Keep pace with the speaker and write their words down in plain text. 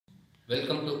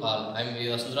Welcome to all. I am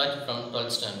V.VASANTHARAJ from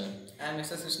 12th standard. I am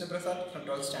S.S.VISHNU Prasath from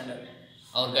 12th standard.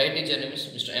 Our guide teacher name is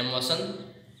Mr. M. Vasant.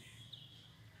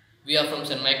 We are from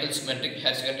St.MICHAEL'S MATRIC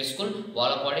Higher Secondary School,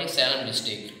 VALAPADY, SALEM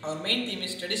district. Our main theme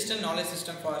is traditional knowledge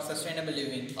system for sustainable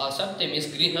living. Our sub-theme is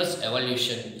GreenHouse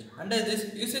evolution. Under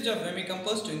this, usage of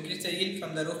vermicompost to increase the yield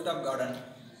from the rooftop garden.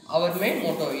 Our main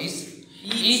motto is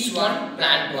each one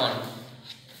plant one.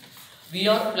 We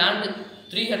are planted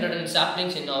 300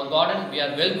 saplings in our garden. We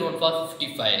are well grown for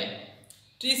 55.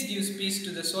 Trees gives peace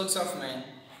to the souls of man.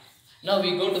 Now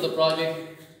we go to the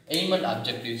project aim and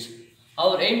objectives.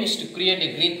 Our aim is to create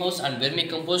a greenhouse and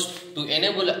vermicompost to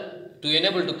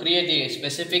enable to create a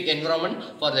specific environment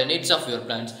for the needs of your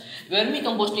plants.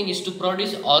 Vermicomposting is to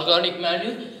produce organic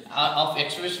manure of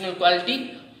exceptional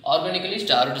quality, organically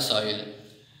starved soil.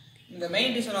 The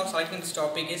main reason of selecting this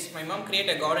topic is my mom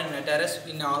created a garden in a terrace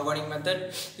in an organic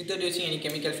method without using any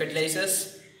chemical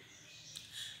fertilizers.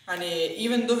 And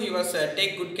even though he was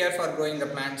take good care for growing the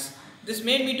plants. This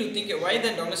made me to think why the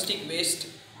domestic waste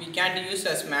we can't use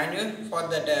as manure for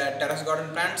the terrace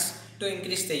garden plants to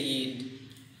increase the yield.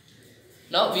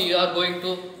 Now we are going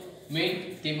to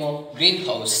main theme of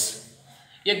greenhouse.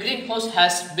 A greenhouse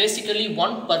has basically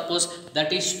one purpose,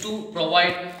 that is to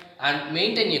provide and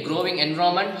maintain a growing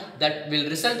environment that will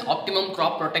result optimum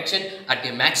crop protection at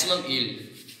a maximum yield.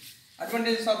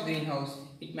 Advantages of greenhouse.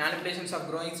 It manipulations of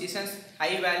growing seasons,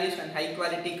 high values and high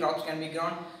quality crops can be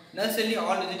grown. Nursery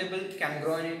all vegetables can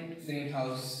grow in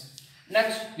greenhouse.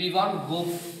 Next we want to go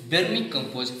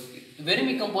vermicompost.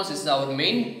 Vermicompost is our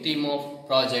main theme of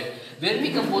project.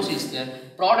 Vermicompost is the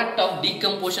product of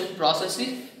decomposition processes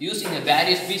using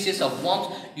various species of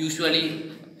worms,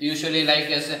 usually like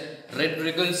as red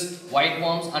wriggles, white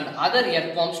worms and other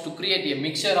earthworms, to create a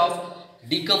mixture of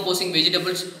decomposing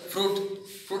vegetables,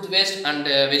 fruit waste and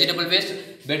vegetable waste,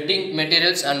 bedding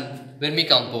materials and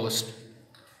vermicompost.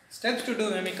 Steps to do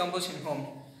vermicompost in home.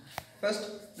 First,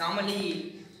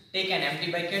 normally take an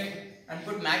empty bucket and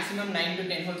put maximum 9 to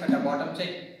 10 holes at the bottom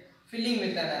side, filling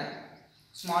with a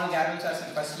small gravels as a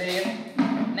first layer.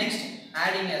 Next,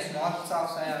 adding a small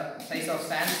size of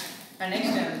sand, and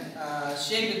next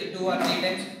shake with 2 or 3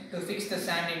 times to fix the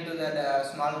sand into the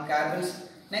small gravels.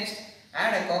 Next,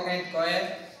 add a coconut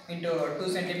coir into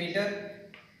 2 cm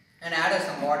and add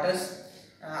some waters.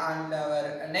 And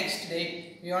our next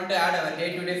day, we want to add our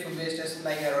day-to-day food wastes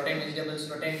like rotten vegetables,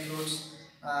 rotten fruits,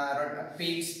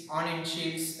 peels, onion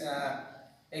sheets,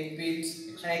 egg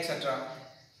peels, etc.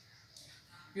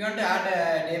 We want to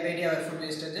add day by day our food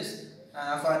wastages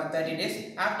for 30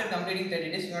 days. After completing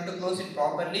 30 days, we want to close it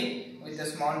properly with a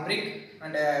small brick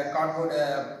and cardboard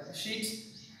sheets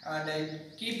and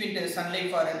keep it in sunlight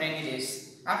for 90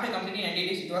 days. After completing 90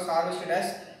 days, it was harvested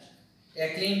as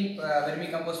a clean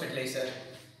vermicompost fertilizer.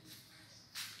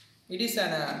 It is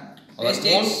an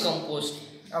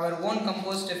our own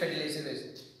compost fertilizer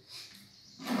waste.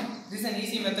 This is an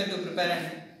easy method to prepare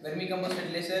a vermicompost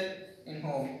fertilizer in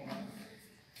home.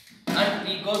 And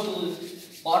we go to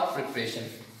pot preparation.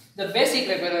 The basic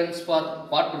requirements for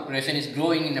pot preparation is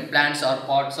growing in the plants or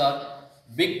pots or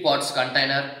big pots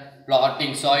container,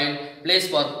 plotting soil, place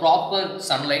for proper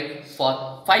sunlight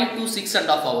for 5 to 6.5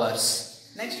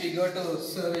 hours. Next we go to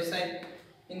survey site.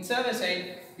 In survey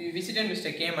site, we visited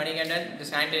Mr. K. Manigandan, the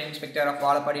sanitary inspector of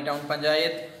Valapadi town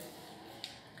Panchayat,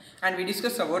 and we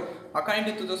discussed about, according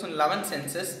to 2011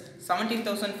 census,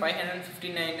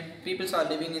 17,559 people are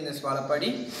living in this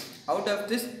Valapadi. Out of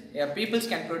this, peoples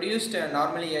can produce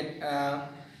normally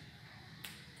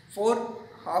 4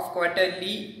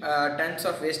 half-quarterly tons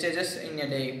of wastages in a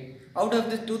day. Out of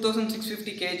this,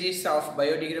 2,650 kgs of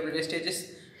biodegradable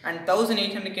wastages and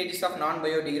 1,800 kgs of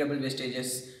non-biodegradable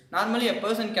wastages. Normally, a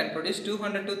person can produce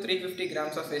 200 to 350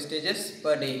 grams of wastages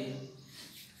per day.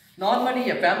 Normally,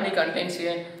 a family contains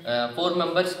 4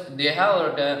 members. They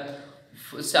have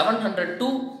 700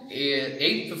 to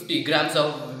 850 grams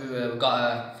of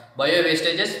bio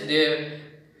wastages.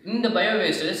 In the bio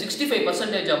wastages,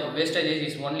 65% of wastages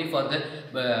is only for the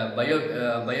bio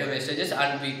wastages,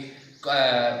 and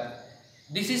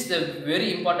this is the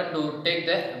very important to take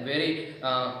the very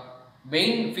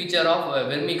main feature of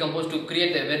vermicompost, to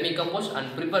create the vermicompost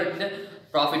and prepare it in the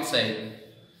profit side.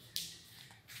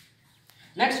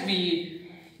 Next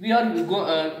we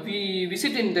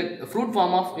visit in the fruit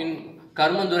farm of in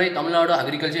Karmandurai, Tamil Nadu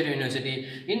Agriculture University.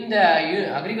 In the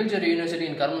Agriculture University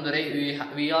in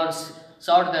Karmandurai, we are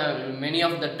saw the many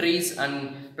of the trees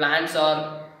and plants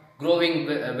are growing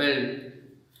well.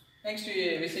 Next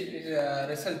we visit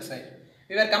result site.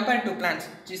 We were compared to plants,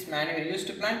 which is manual used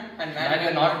to plant and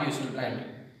manual not used to plant.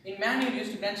 In manual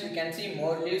used to plants, you can see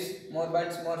more leaves, more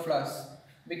buds, more flowers,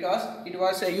 because it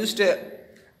was used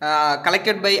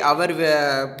collected by our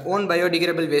own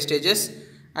biodegradable wastages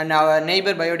and our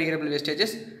neighbor biodegradable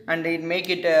wastages, and it make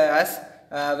it as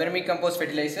vermicompost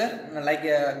fertilizer like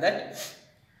that,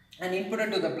 and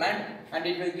inputted to the plant, and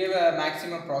it will give a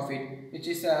maximum profit, which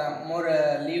is more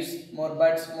leaves, more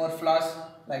buds, more flowers,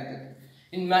 like that.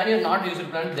 In manure not used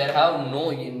plant, there have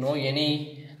no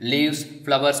any leaves,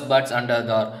 flowers, buds under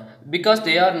there, because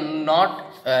they are not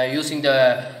using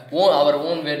our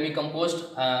own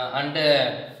vermicompost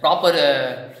and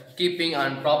proper keeping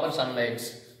and proper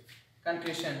sunlights.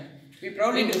 Conclusion: we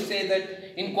proudly do say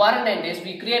that in quarantine days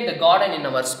we create the garden in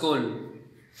our school.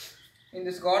 in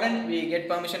this garden we get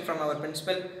permission from our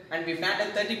principal, and we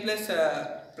planted 30 plus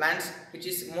plants, which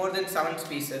is more than 7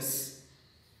 species.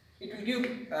 It will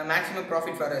give maximum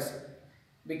profit for us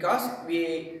because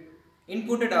we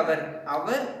inputted our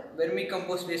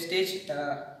vermicompost wastage,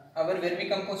 our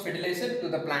vermicompost fertilizer to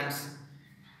the plants.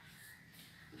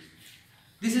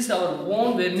 This is our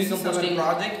own vermicomposting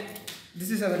project. This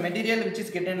is our material which is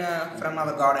getting from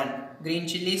our garden. Green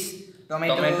chilies,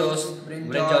 tomatoes,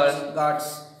 brinjals,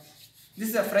 gourds. This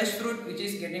is a fresh fruit which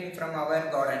is getting from our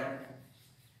garden.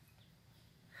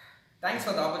 Thanks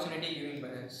for the opportunity given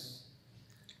by us.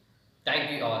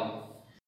 Thank you all.